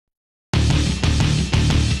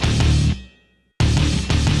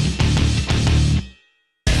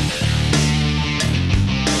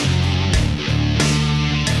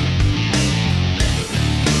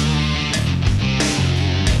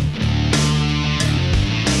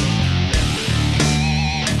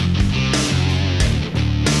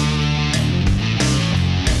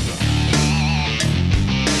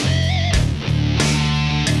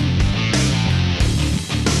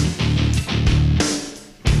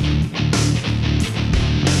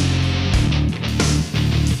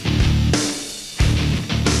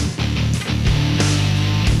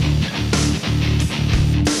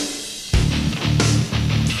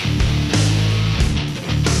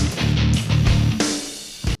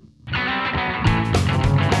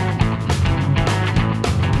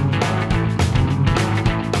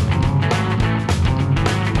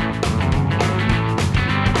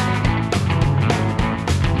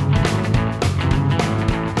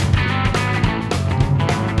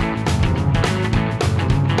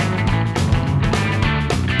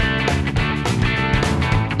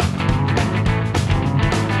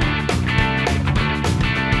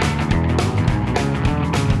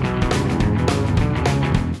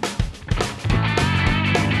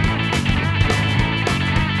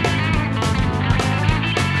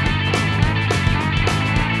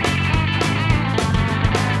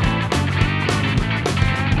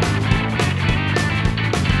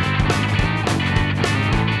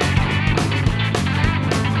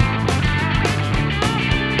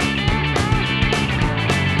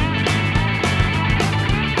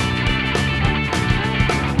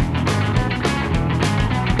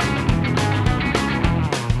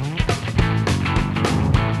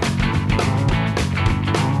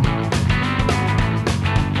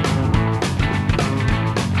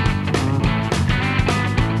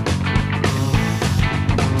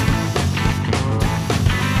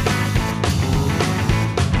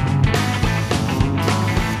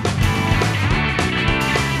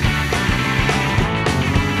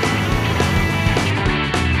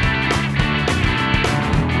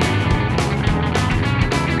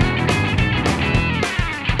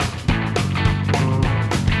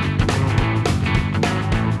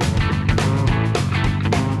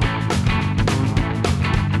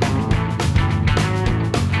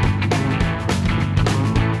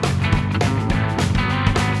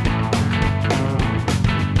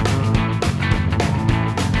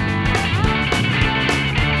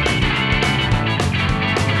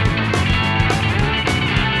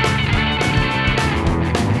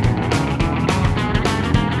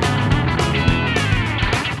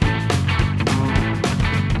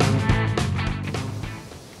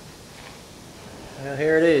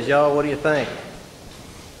y'all. What do you think?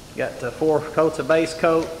 Got 4 coats of base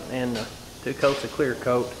coat and 2 coats of clear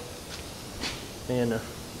coat. And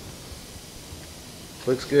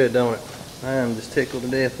looks good, don't it? I am just tickled to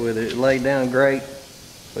death with it. It laid down great.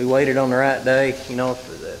 We waited on the right day. You know,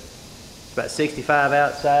 it's about 65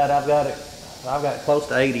 outside. I've got close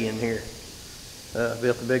to 80 in here.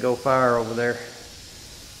 Built a big old fire over there.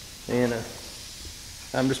 And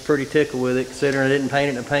I'm just pretty tickled with it, considering I didn't paint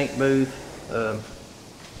it in a paint booth.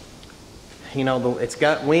 You know, it's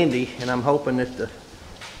got windy, and I'm hoping that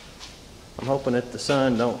the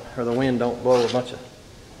sun don't, or the wind don't blow a bunch of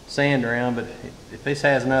sand around. But if this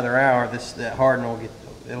has another hour, that hardening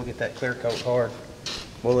it'll get that clear coat hard.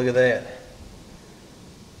 Well, look at that.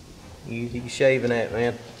 Easy shaving that,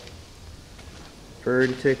 man.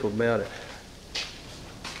 Pretty tickled about it.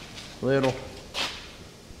 Little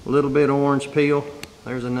bit of orange peel.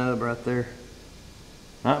 There's a nub right there.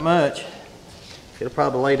 Not much. It'll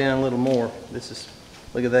probably lay down a little more.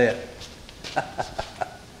 Look at that.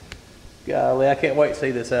 Golly, I can't wait to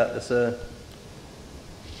see this out in the sun.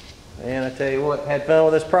 And I tell you what, had fun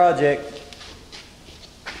with this project.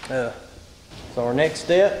 So our next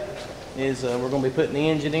step is we're going to be putting the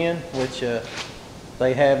engine in, which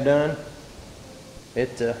they have done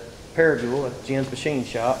at Parajoule at Jen's Machine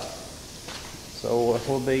Shop. So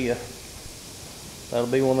that'll be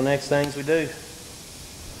one of the next things we do.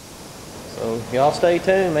 So y'all stay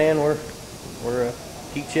tuned, man. We're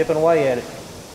keep chipping away at it.